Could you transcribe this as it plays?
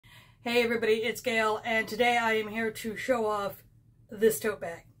Hey everybody, it's Gail, and today I am here to show off this tote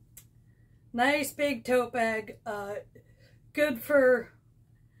bag. Nice big tote bag, good for,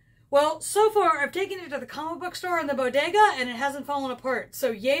 well, so far I've taken it to the comic book store and the bodega and it hasn't fallen apart,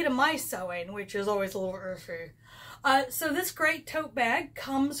 so yay to my sewing, which is always a little earthy. So this great tote bag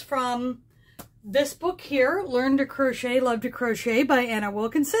comes from this book here, Learn to Crochet, Love to Crochet by Anna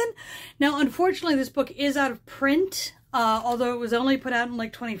Wilkinson. Now, unfortunately, this book is out of print, although it was only put out in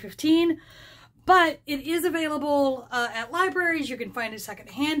like 2015, but it is available at libraries. You can find it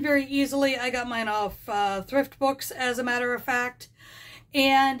secondhand very easily. I got mine off Thrift Books, as a matter of fact,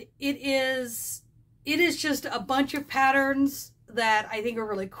 and it is just a bunch of patterns that I think are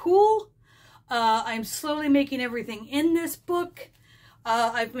really cool. I'm slowly making everything in this book.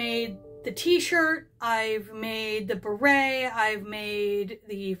 I've made the t-shirt, I've made the beret, I've made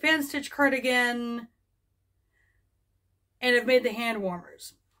the fan stitch cardigan, and I've made the hand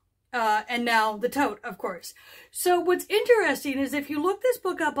warmers. And now the tote, of course. So what's interesting is if you look this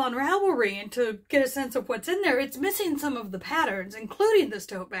book up on Ravelry and to get a sense of what's in there, it's missing some of the patterns, including this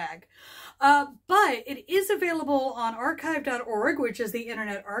tote bag. But it is available on archive.org, which is the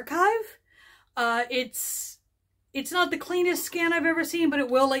Internet Archive. It's not the cleanest scan I've ever seen, but it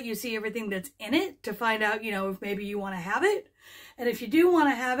will let you see everything that's in it to find out, you know, if maybe you want to have it. And if you do want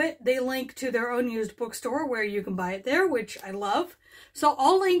to have it, they link to their own used bookstore where you can buy it there, which I love. So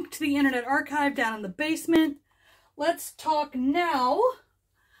I'll link to the Internet Archive down in the basement. Let's talk now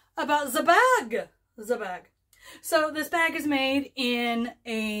about the bag. The bag. So this bag is made in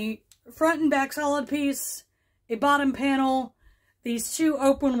a front and back solid piece, a bottom panel, these two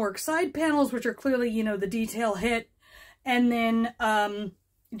open work side panels, which are clearly, you know, the detail hit, and then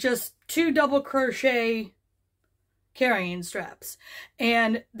just two double crochet carrying straps.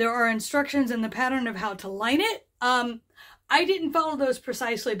 And there are instructions in the pattern of how to line it. I didn't follow those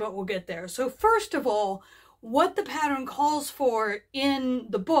precisely, but we'll get there. So first of all, what the pattern calls for in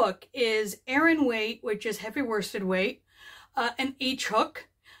the book is Aran weight, which is heavy worsted weight, an H hook,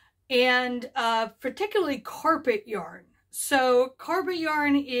 and particularly carpet yarn. So carpet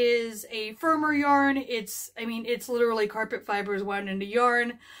yarn is a firmer yarn. It's literally carpet fibers wound into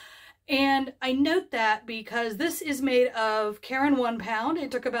yarn. And I note that because this is made of Caron 1 pound. It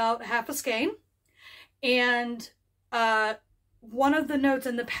took about half a skein. And one of the notes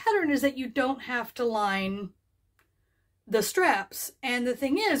in the pattern is that you don't have to line the straps. And the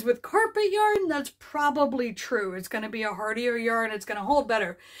thing is, with carpet yarn, that's probably true. It's going to be a hardier yarn. It's going to hold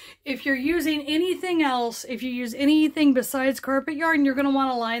better. If you're using anything else, if you use anything besides carpet yarn, you're going to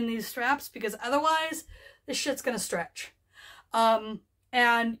want to line these straps because otherwise this shit's going to stretch.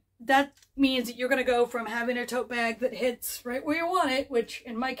 And that means that you're going to go from having a tote bag that hits right where you want it, which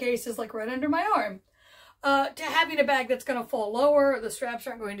in my case is like right under my arm, to having a bag that's going to fall lower. The straps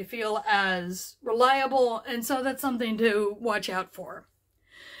aren't going to feel as reliable, and so that's something to watch out for.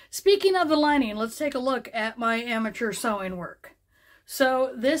 Speaking of the lining, let's take a look at my amateur sewing work.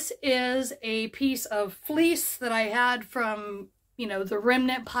 So this is a piece of fleece that I had from, you know, the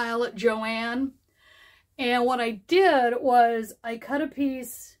remnant pile at Joann. And what I did was I cut a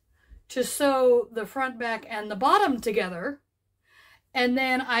piece to sew the front, back, and the bottom together. And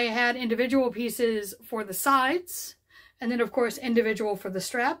then I had individual pieces for the sides, and then of course individual for the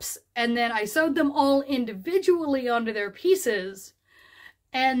straps. And then I sewed them all individually onto their pieces,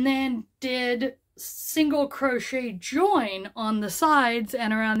 and then did single crochet join on the sides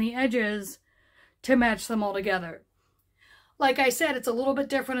and around the edges to match them all together. Like I said, it's a little bit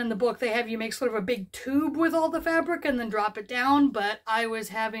different in the book. They have you make sort of a big tube with all the fabric and then drop it down, but I was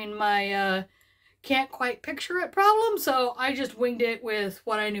having my can't quite picture it problem, so I just winged it with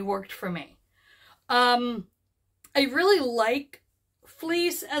what I knew worked for me. I really like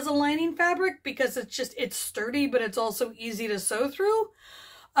fleece as a lining fabric because it's sturdy, but it's also easy to sew through.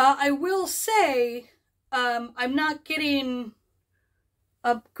 I will say I'm not getting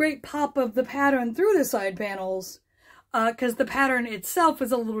a great pop of the pattern through the side panels because the pattern itself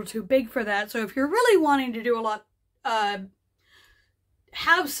is a little too big for that. So if you're really wanting to do a lot,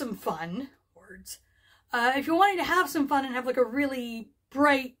 have some fun, if you're wanting to have some fun and have like a really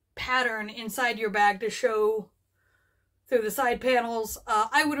bright pattern inside your bag to show through the side panels,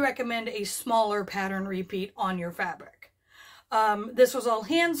 I would recommend a smaller pattern repeat on your fabric. This was all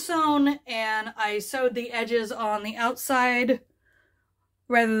hand sewn, and I sewed the edges on the outside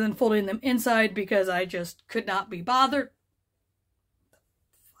rather than folding them inside because I just could not be bothered.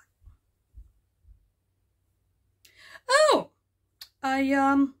 Oh!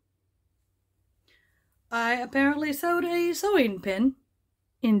 I apparently sewed a sewing pin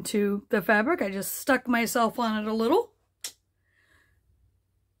into the fabric. I just stuck myself on it a little.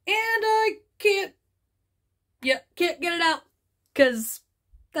 And because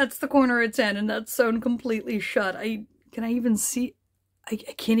that's the corner it's in, and that's sewn completely shut. Can I even see? I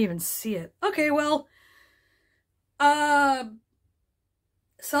can't even see it. Okay, well,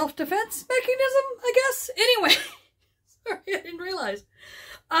 self-defense mechanism, I guess. Anyway, sorry, I didn't realize.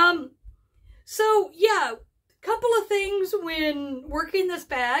 So yeah, couple of things when working this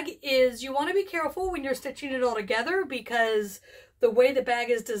bag is you want to be careful when you're stitching it all together, because the way the bag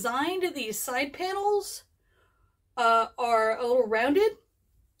is designed, these side panels are a little rounded,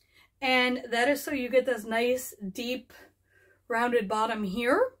 and that is so you get this nice deep rounded bottom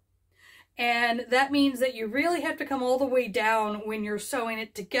here. And that means that you really have to come all the way down when you're sewing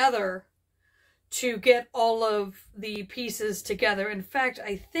it together to get all of the pieces together. In fact,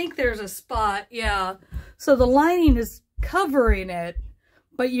 I think there's a spot, yeah. So the lining is covering it,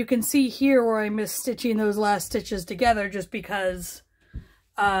 but you can see here where I missed stitching those last stitches together just because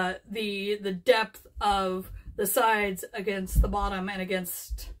the depth of the sides against the bottom and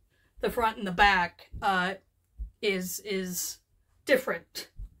against the front and the back is different.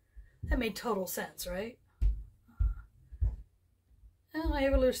 That made total sense, right? Oh, I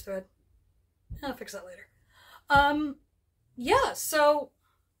have a loose thread. I'll fix that later. Yeah, so,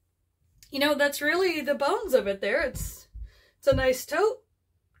 you know, that's really the bones of it there. It's a nice tote.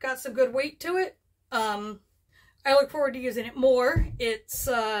 Got some good weight to it. I look forward to using it more. It's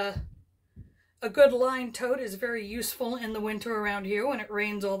a good lined tote is very useful in the winter around here when it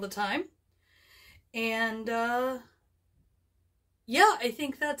rains all the time. And yeah, I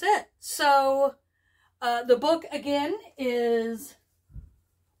think that's it. So the book again is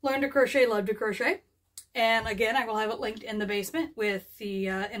Learn to Crochet, Love to Crochet. And again, I will have it linked in the basement with the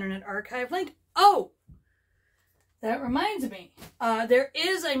Internet Archive link. Oh, that reminds me. There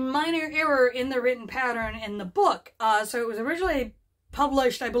is a minor error in the written pattern in the book. So it was originally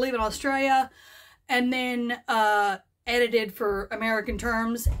published, I believe, in Australia, and then edited for American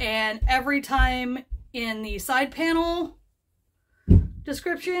terms. And every time in the side panel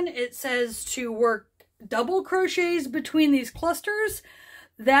description, it says to work double crochets between these clusters.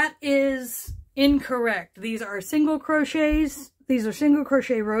 That is incorrect. These are single crochets. These are single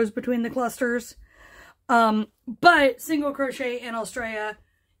crochet rows between the clusters. But single crochet in Australia,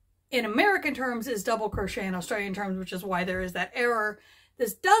 in American terms, is double crochet in Australian terms, which is why there is that error.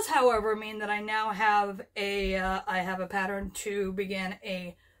 This does, however, mean that I now have a pattern to begin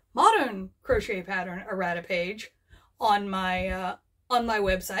a modern crochet pattern errata page on my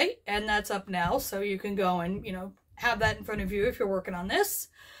website, and that's up now, so you can go and, you know, have that in front of you if you're working on this.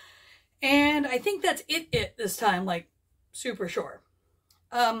 And I think that's it this time, like, super sure.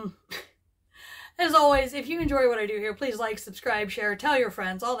 As always, if you enjoy what I do here, please like, subscribe, share, tell your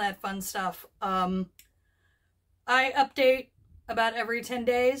friends, all that fun stuff. I update about every 10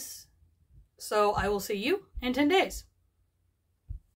 days, so I will see you in 10 days.